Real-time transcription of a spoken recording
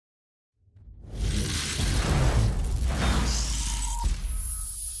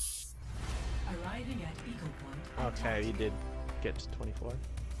Okay, you did get to 24.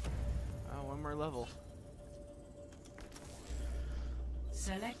 Oh, one more level.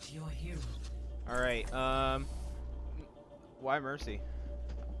 Select your hero. Alright, why Mercy?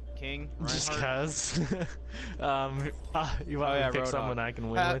 King, Just Reinhardt? cause. You want me to pick someone I can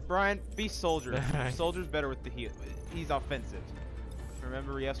win with? Brian, be Soldier. Soldier's better with the heal. He's offensive.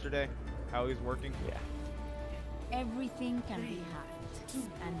 Remember yesterday how he was working? Yeah. Everything can be hacked,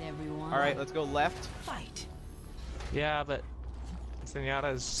 and everyone. Alright, let's go left. Fight. Yeah, but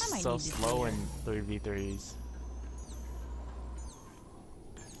Zenyatta is so slow in 3v3s.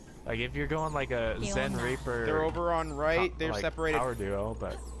 Like if you're going like a Zen Reaper, they're over on right. They're like separated. Power duo,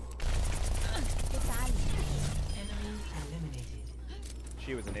 but Enemy eliminated.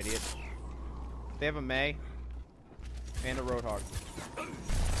 She was an idiot. They have a Mei and a Roadhog.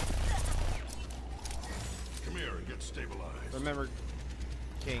 Come here and get stabilized. Remember,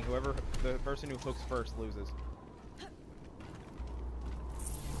 King. The person who hooks first loses.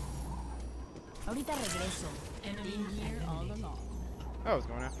 Ahorita regreso. Enemy Been here all eliminated. along. Oh, I was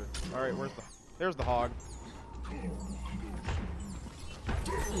going after. Alright, there's the hog.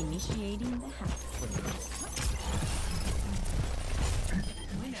 Initiating the hack.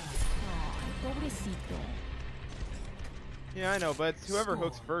 Winner. Ay, pobrecito. Yeah, I know, but it's whoever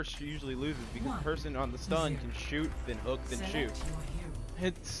hooks first usually loses because the person on the stun can shoot, then hook, then shoot. Select your hero.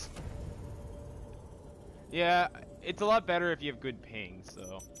 It's... Yeah, it's a lot better if you have good ping,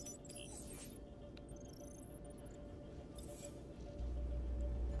 so...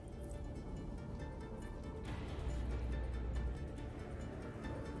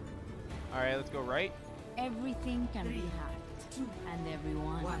 Alright, let's go right. Everything can be hacked, and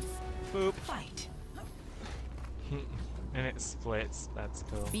everyone. One. Boop. Fight. and it splits. That's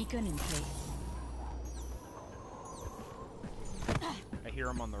cool. Beacon in place. I hear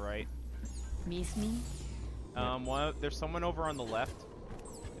him on the right. Miss me? There's someone over on the left.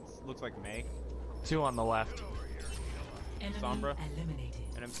 It looks like Mei. Two on the left. Enemy Sombra. eliminated.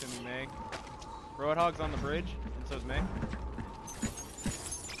 And I'm assuming Mei. Roadhog's on the bridge, and so's Mei.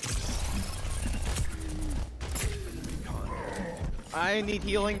 I need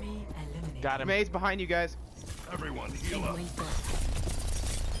healing. Enemy eliminated. Got him. Mei's behind you guys. Everyone heal up. Winner.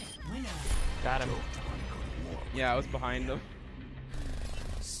 Got him. Yeah, I was behind him.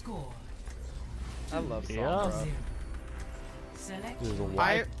 Score. I love Yeah. Sombra. 0. Select There's a your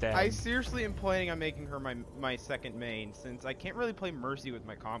wipe I down. seriously am planning on making her my second main, since I can't really play Mercy with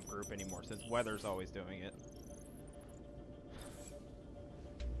my comp group anymore, since Weather's always doing it.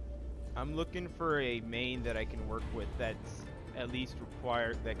 I'm looking for a main that I can work with that's at least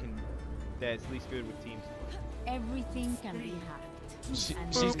that's at least good with teams. Everything can be hacked.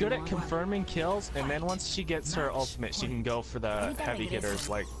 She's good at confirming kills, and then once she gets her ultimate, she can go for the heavy hitters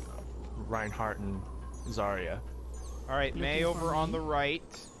like Reinhardt and Zarya. Alright, Mei over on the right.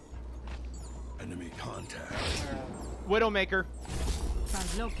 Enemy contact. Widowmaker.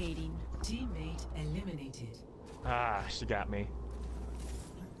 Translocating. teammate eliminated. Ah, she got me.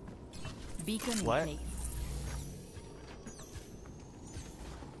 Beacon in What? place.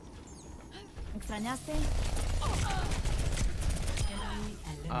 ¿Extrañaste? Enemy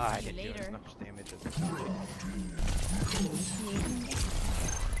Ah, I eliminated. didn't do Later. as much damage as I thought. Initiating the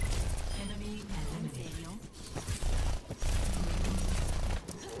Enemy eliminated. serio.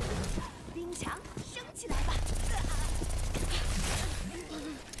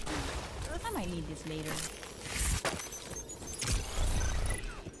 I might need this later.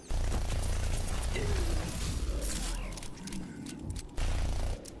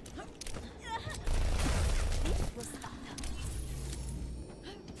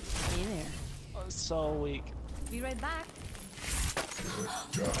 Hey there. Oh, so weak. Be right back.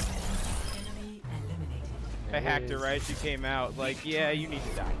 Enemy eliminated. I hacked her right as she came out. Like, yeah, you need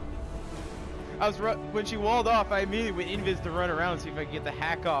to die. When she walled off, I immediately went invis to run around and see if I could get the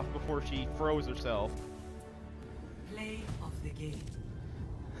hack off before she froze herself. Play of the game.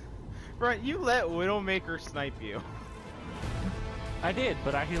 Right, you let Widowmaker snipe you. I did,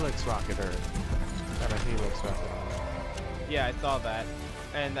 but I helix rocket her. Got a helix rocket. Yeah, I saw that.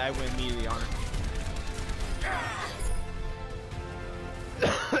 And I went immediately on her.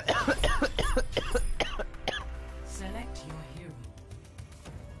 Select your hero.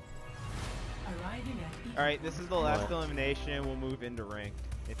 Arriving at Alright, this is the last elimination. We'll move into ranked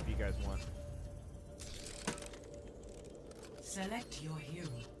if you guys want. Select your hero.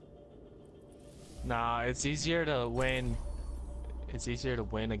 Nah, it's easier to win. It's easier to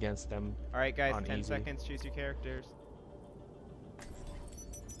win against them. Alright guys, On 10 easy. seconds, choose your characters.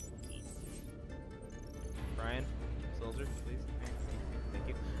 Brian, Soldier, please. Thank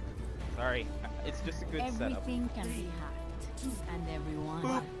you. Sorry, It's just a good setup. Everything can be hacked. And everyone.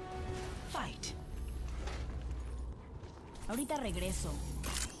 Boop. Fight. Ahorita regreso.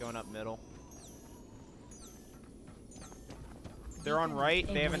 Going up middle. They're on right.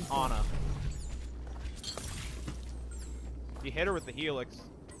 They have an Ana. You hit her with the Helix.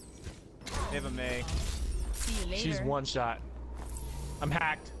 They have a Mei. See you later. She's one shot. I'm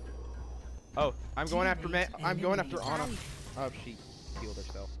hacked. Oh, I'm going after Mei. I'm going after Ana. Oh, she healed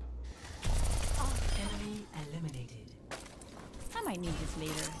herself. Enemy eliminated. I might need this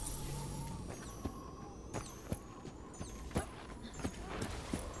later.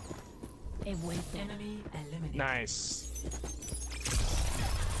 He vuelto. Enemy eliminated. Nice.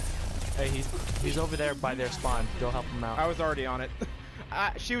 Hey, he's over there by their spawn. Go help him out. I was already on it.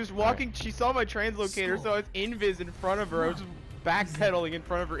 She was walking. She saw my translocator, so I was invis in front of her. I was just backpedaling in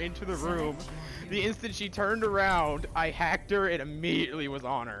front of her into the room. The instant she turned around, I hacked her and immediately was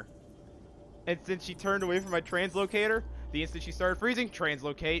on her. And since she turned away from my translocator, the instant she started freezing,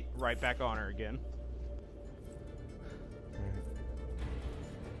 translocate, right back on her again.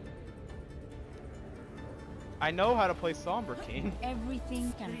 I know how to play Sombra King.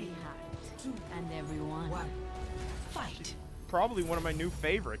 Everything can be hacked. And everyone. One. Fight. Probably one of my new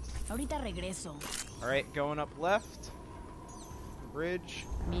favorites. Ahorita regreso. Alright, going up left. Bridge.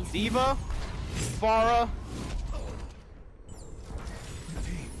 Miss Diva. Pharah.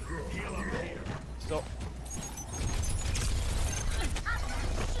 So.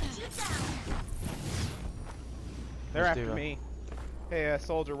 They're Let's after do it. me. Hey,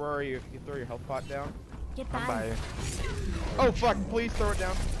 soldier, where are you? If you can throw your health pot down. ¿Qué I'm by tal? you. Oh fuck! Please throw it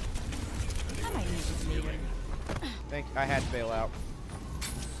down. I might need this later. I had to bail out.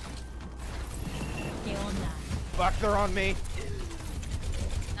 ¿Qué onda? Fuck! They're on me.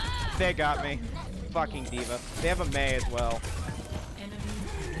 They got me. Fucking Diva. They have a Mei as well.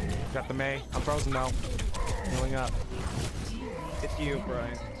 Got the Mei. I'm frozen now. Healing up. It's you,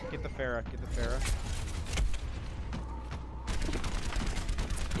 Brian. Get the Pharah. Get the Pharah.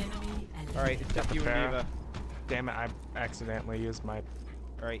 Enemy eliminated. Alright, it's just you and Pharah. Diva. Damn it, I accidentally used my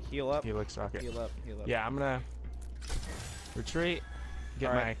Alright, heal up. Helix rocket. Heal up. Heal up. Yeah, I'm gonna retreat. Get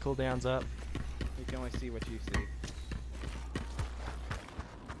Alright. my cooldowns up. You can only see what you see.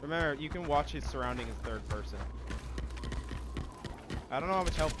 Remember, you can watch his surrounding in third person. I don't know how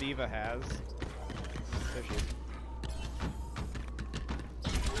much health Diva has. There she is.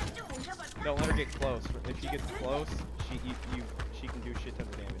 Don't let her get close. If she gets close, she can do shit ton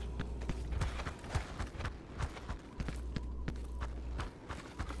of damage.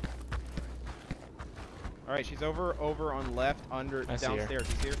 All right, she's over on left, under I see her. downstairs.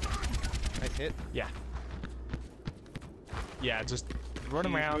 You see her? Nice hit. Yeah. Yeah, just run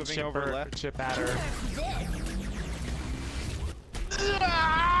She's around, moving chip over her, left. chip at her.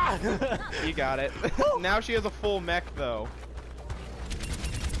 You got it. Now she has a full mech though.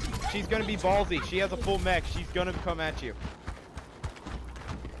 She's gonna be ballsy. She has a full mech. She's gonna come at you.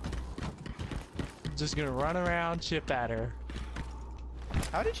 Just gonna run around, chip at her.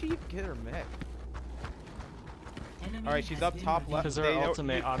 How did she even get her mech? Enemy All right, she's has up been top left. Because her They know-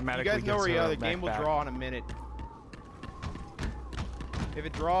 ultimate you automatically guys know gives where you her are. The mech game will back. draw in a minute. If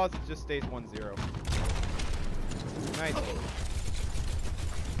it draws, it just stays 1-0. Nice.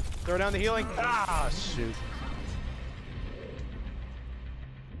 Throw down the healing. Ah, shoot.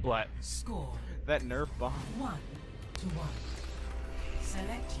 What? Score That nerf bomb. 1-1.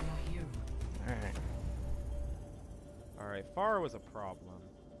 Select your hero. Alright. Alright, Pharah was a problem.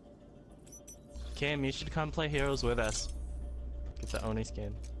 Kim, you should come play Heroes with us. Get the Oni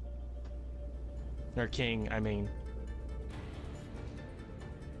skin. Or King, I mean.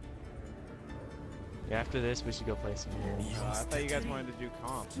 Yeah, after this, we should go play some Heroes. I thought you guys wanted to do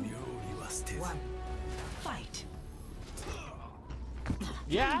comp. 1. Fight.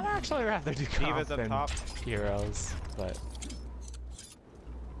 Yeah, I'd actually rather do comp Diva's up than top. Heroes, but...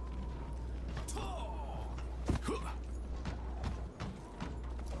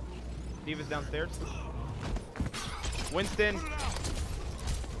 Diva's downstairs. Winston.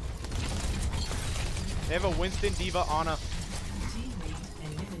 They have a Winston, Diva, Ana. Teammate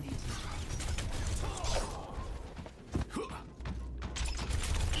eliminated.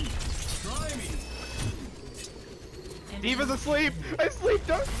 Diva's asleep. I sleep.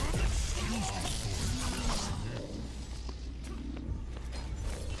 Don't.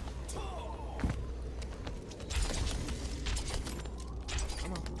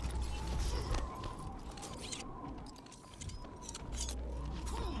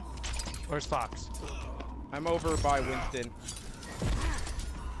 Where's Fox? I'm over by Winston.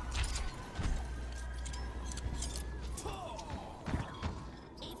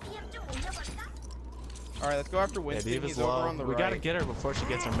 All right, let's go after Yeah, Winston. Diva's He's low. over on the We right. gotta get her before she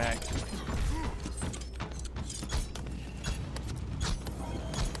gets her mech.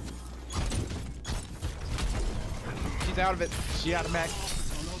 She's out of it. She out of mech.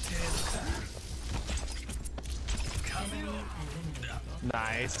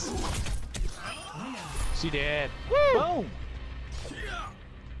 Nice. She did. Woo! Boom.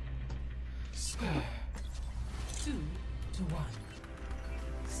 2 to 1.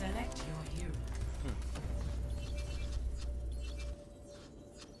 Select your hero.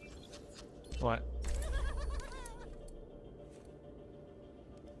 What?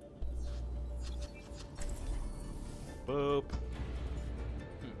 Boop.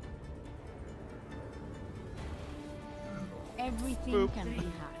 Everything Boop. can be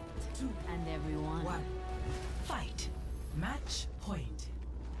hacked. And everyone. 1. Fight. Match point.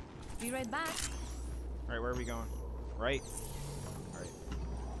 Be right back. All right, where are we going? Right. All right.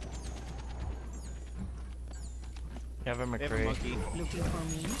 Kevin They have a McCree. monkey. Looking for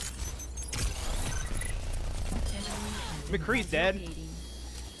me? McCree's dead. Locating.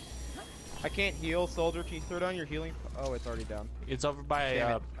 I can't heal. Soldier, can you throw down your healing? Oh, it's already down. It's over by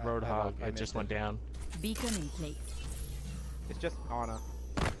Damn it. Roadhog. I It just missed went it. down. Beacon in place. It's just Anna.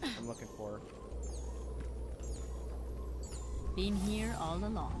 I'm looking for her. Been here all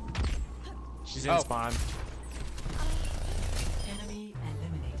along. She's in Oh. spawn. Enemy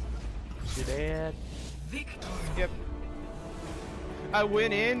eliminated. She dead. Victory. Yep. I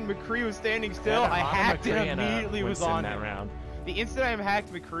went in. McCree was standing still. Yeah, I Anna hacked McCree and and, immediately was Winston on that him. round. The instant I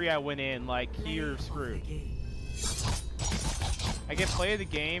hacked McCree, I went in like you're Play of screwed. the game. I get play of the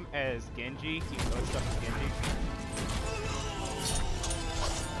game as Genji. You know stuff as Genji.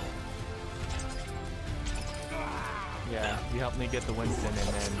 Yeah, you helped me get the Winston and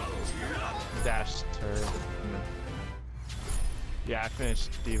then dashed her. Yeah, I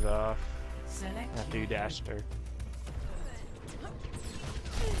finished Diva off Select after you your dashed her.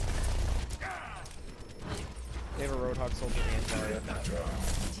 They have a Roadhog Soldier and Zarya.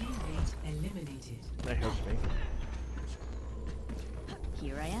 teammate eliminated. That helps me.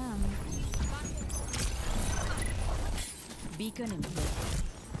 Here I am. Beacon in place.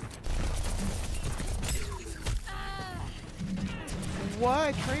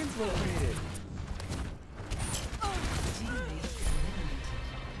 What? Translocated. Teammate eliminated.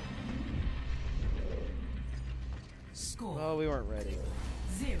 Score Well, we weren't ready.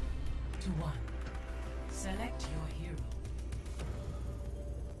 0 to 1. Select your hero.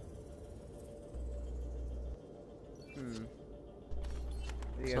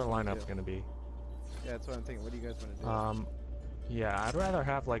 What do you So guys the wanna lineup's do? gonna be. Yeah, that's what I'm thinking. What do you guys want to do? Yeah, I'd rather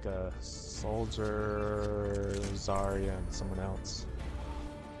have like a soldier, Zarya, and someone else.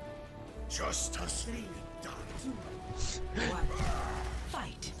 Justice be done. 1.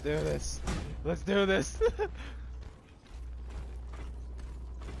 Fight. Let's do this. Let's do this.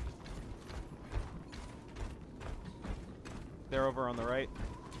 They're over on the right.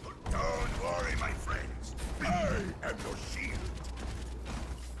 Don't worry, my friends. I am your shield.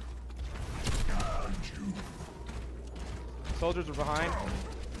 And you. Soldiers are behind.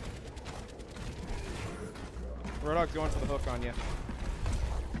 Roadhog's going for the hook on you.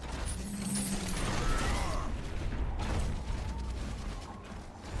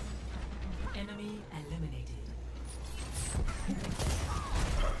 Enemy eliminated.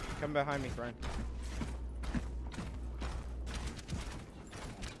 Come behind me, friend.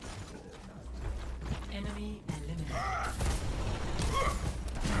 Enemy eliminated.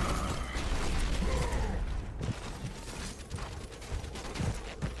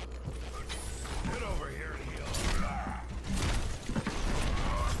 Get over here and heal.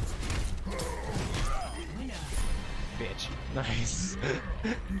 Winner. Bitch. Nice.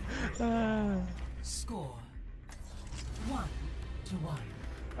 Score 1 to 1.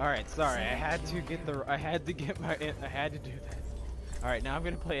 Alright, sorry. I had to get the. I had to get my. I had to do that. Alright, now I'm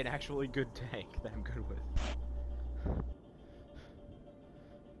gonna play an actually good tank that I'm good with.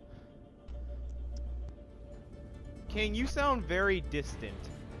 King, you sound very distant.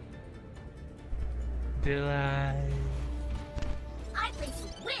 Do I? I think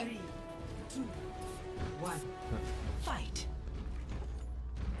you win. 3, 2, 1. Fight.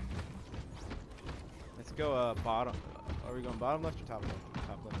 Let's go bottom. Are we going bottom left or top left?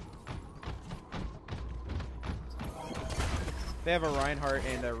 Top left. They have a Reinhardt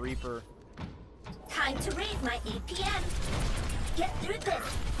and a Reaper. Time to raise my APM. Get through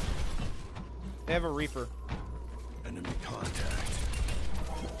this. They have a Reaper. Enemy contact.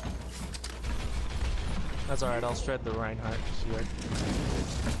 That's alright, I'll shred the Reinhardt shield.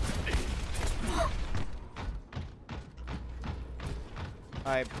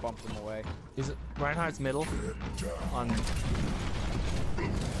 I bumped him away. Is it Reinhardt's middle? On.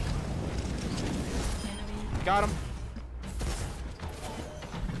 Got him.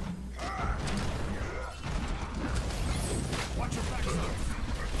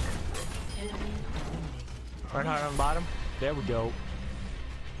 Reinhardt on bottom. There we go.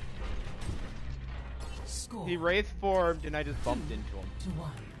 Score He wraith formed and I just bumped into him. to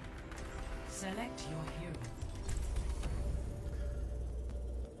 1. Select your hero.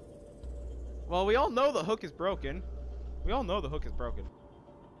 Well, we all know the hook is broken. We all know the hook is broken.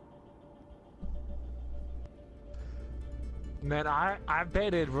 Man, I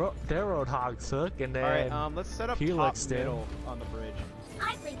baited their Roadhog's hook and then. Alright, let's set up Helix top did. middle on the bridge.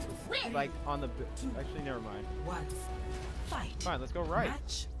 I'm going to win. Like, on the... Actually, never mind. 1. Fight. Fine, let's go right.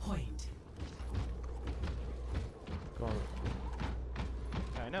 Match point. Go on.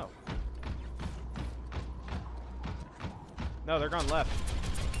 I know. No, they're gone left.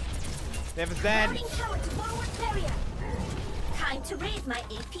 They have a Zen. Routing power to forward barrier. Time to raise my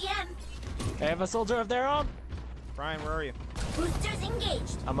APM. They have a soldier of their own. Brian, where are you? Boosters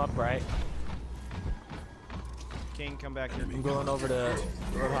engaged. I'm up right. King, come back here. I'm going over to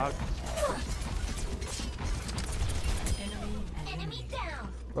Roadhog. Enemy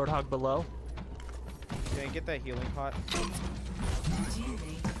down. Roadhog below. Okay, get that healing pot.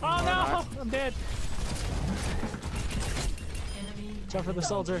 Oh no! I'm dead. Enemy. Jump for the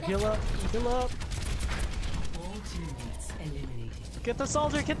soldier. Heal up. Heal up. All teammates eliminated. Get the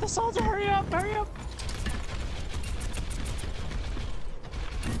soldier. Get the soldier. Hurry up. Hurry up.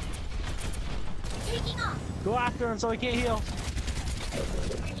 Taking off. Go after him so he can't heal.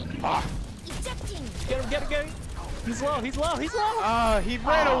 Ah. Ejecting. Get him. Get him. Get him. He's low. He's low. He's low. He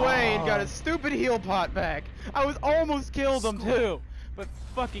ran away and got a stupid heal pot back. I was almost killed him too. But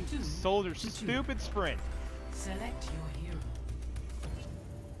fucking soldier, stupid sprint. Select your hero.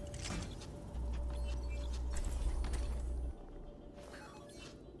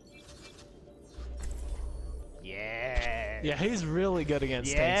 Yes. Yeah, he's really good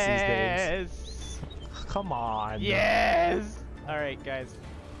against tanks these days. Yes. Come on. Yes. All right, guys.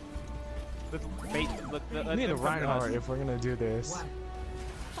 Let's bait. Let's We need a them come to Reinhardt us. if we're gonna do this. 1.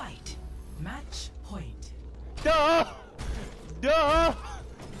 Fight. Match point. Duh. Duh.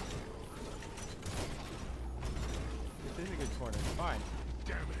 This is a good corner. Fine.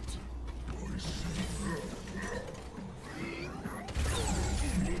 Damn it.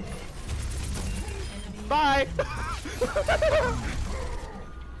 Bye.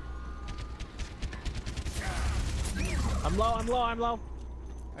 I'm low. I'm low. I'm low.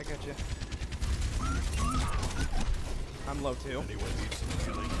 I got you. I'm low too.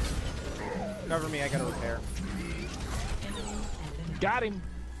 Cover me. I gotta repair. Got him.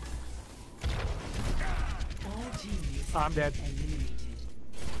 All teammates I'm dead. eliminated.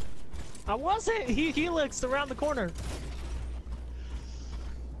 I wasn't. He helixed around the corner.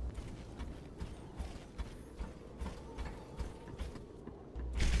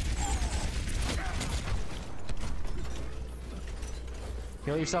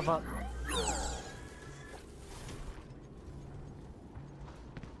 Heal yourself up.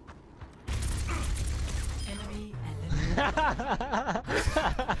 Enemy eliminated.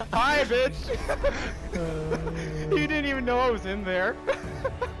 Hi, bitch. You didn't even know I was in there.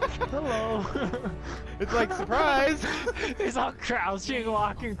 Hello. It's like surprise. He's all crouching,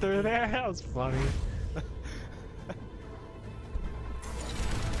 walking through there. That was funny.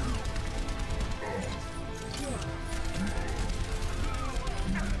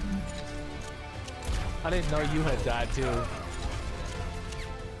 I didn't know you had died too.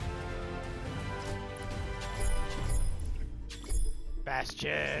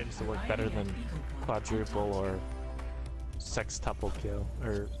 Bastion. Used to work better than quadruple or sextuple kill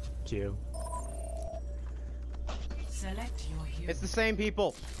or Q. Select your hero. It's the same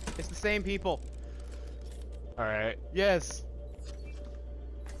people. It's the same people. All right. Yes.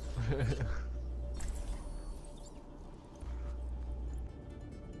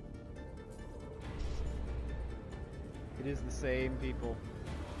 It is the same people.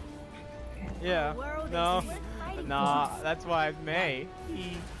 Yeah. world is No. worth fighting Nah, that's why I'm May.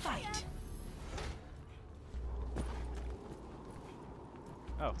 Fight.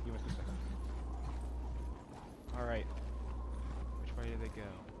 Oh, you must be second. Alright. Which way did they go?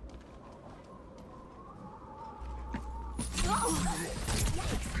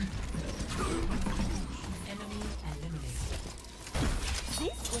 Enemy eliminated.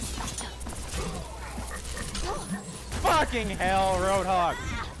 This was faster. Fucking hell, Roadhog!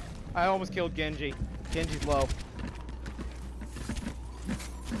 I almost killed Genji. Genji's low.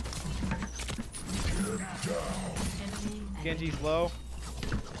 Enemy Genji's low.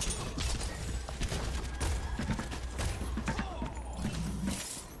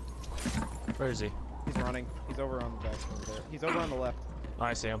 Where is he? He's running. He's over on the back over there. He's over on the left. Oh,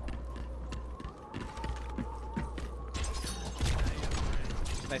 I see him.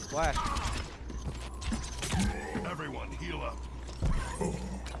 Nice splash. Everyone, heal up. You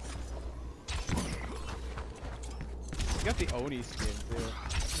got the Oni skin too.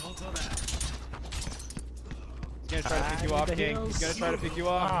 He's gonna try to pick you off, King. He's gonna try to pick you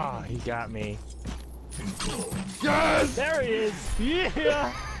off. Ah, he got me. Yes! There he is.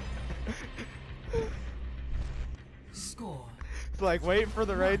 Yeah. Score It's like wait for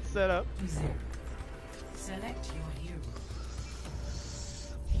the right setup. 2-0. Select your hero.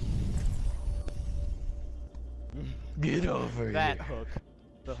 Get over That here. hook.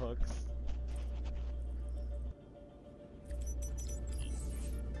 The hooks.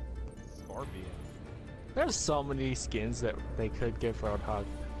 Scorpion. There's so many skins that they could give Roadhog.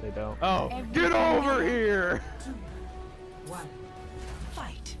 They don't. Oh, get over here! 2, 1.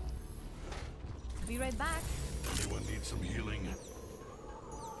 Fight. Be right back. Anyone need some healing?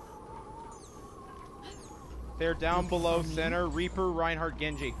 They're down below center. Reaper, Reinhardt,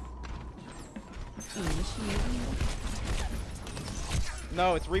 Genji. Initiating.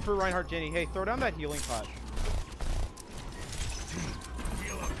 No, it's Reaper, Reinhardt, Genji. Hey, throw down that healing pot.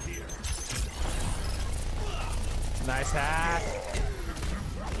 Heal up here. Nice hack.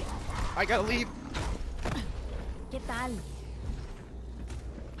 I gotta leave. ¿Qué tal?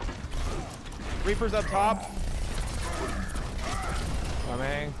 Reaper's up top.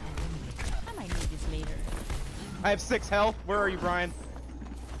 Coming. I might need this later. I have 6 health. Where are you, Brian?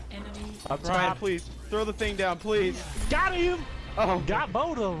 Enemy Up Brian, top. please. Throw the thing down, please. Got him. Oh, Got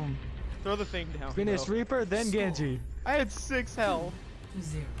both of them. throw the thing down. Finish bro. Reaper, then Genji. I had 6 health.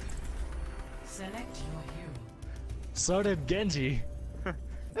 2-0. Select your hero. So did Genji.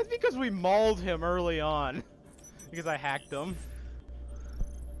 That's because we mauled him early on. Because I hacked him.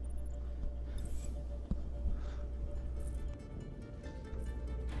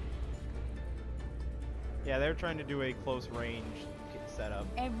 Yeah, they're trying to do a close range setup.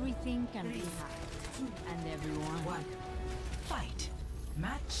 Everything can be hacked. And everyone. 1. Fight.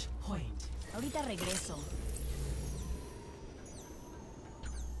 Match point. Ahorita regreso.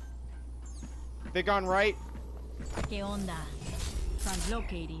 They gone right. ¿Qué onda?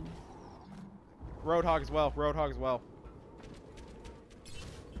 Translocating. Roadhog as well. Roadhog as well.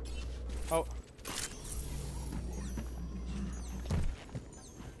 Oh.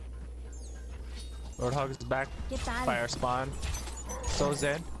 Roadhog is back ¿Qué tal? by our spawn. So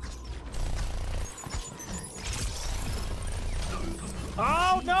Zen.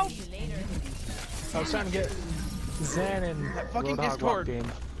 Oh no! See you later. I was trying to get Zen and That fucking Roadhog Discord. locked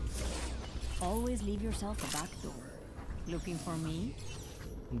in. Always leave yourself a back door. Looking for me?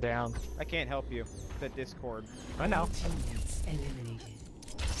 I'm down. I can't help you. The Discord. I know. Teammates eliminated.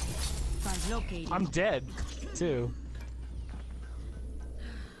 Translocating. I'm dead, too.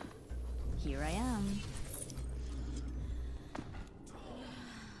 Here I am.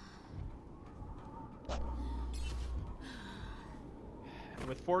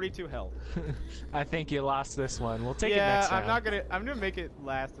 With 42 health. I think you lost this one. We'll take it Yeah, next time. I'm gonna make it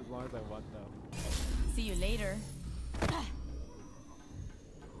last as long as I want though. See you later.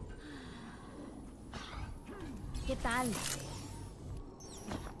 ¿Qué tal?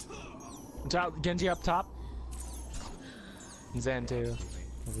 Genji up top. Zen too.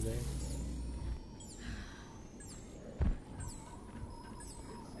 Over there.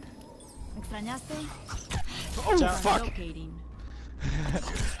 ¿Extrañaste? Oh fuck! Translocating.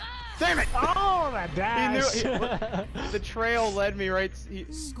 Damn it! Oh, that He dash! knew the trail led me right.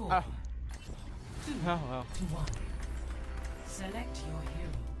 Score. Oh well. 2-1. Select your hero.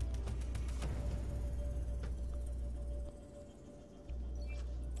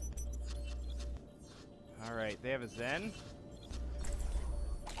 All right, they have a Zen.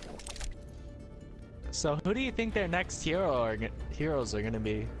 So who do you think their next heroes are gonna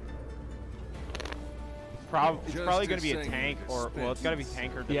be? It's probably gonna be a tank or well, it's gotta be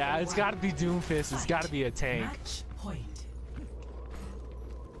tank or Yeah, defense. it's gotta be Doomfist. It's gotta be a tank. Match point.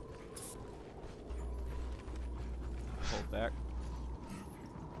 Hold back.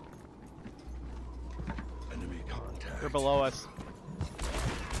 Enemy contact. They're below us.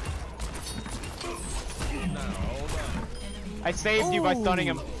 I saved you by stunning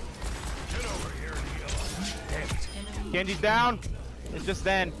him. Get over here and heal up. Genji's down. It's just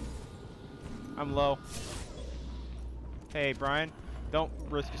then. I'm low. Hey, Brian, don't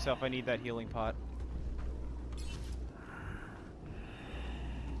risk yourself. I need that healing pot.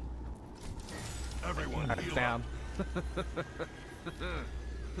 Everyone, Alright, heal down.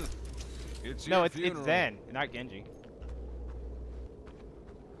 It's No, your it's funeral. Zen, not Genji.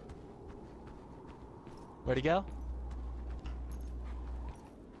 Where'd he go?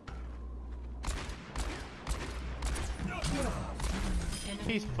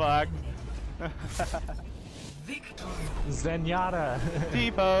 He's fucked. Zenyatta.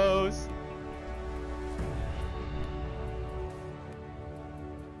 T-pose.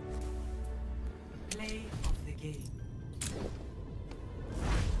 Play of the game.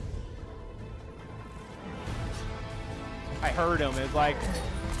 I heard him. It's like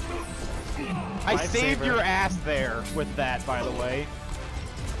I saved Lifesaver. your ass there with that, by the way.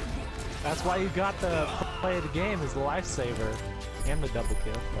 That's why you got the play of the game is the lifesaver and the double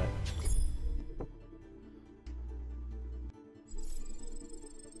kill. But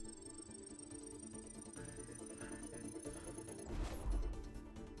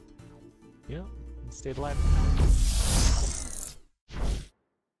yeah, stayed alive.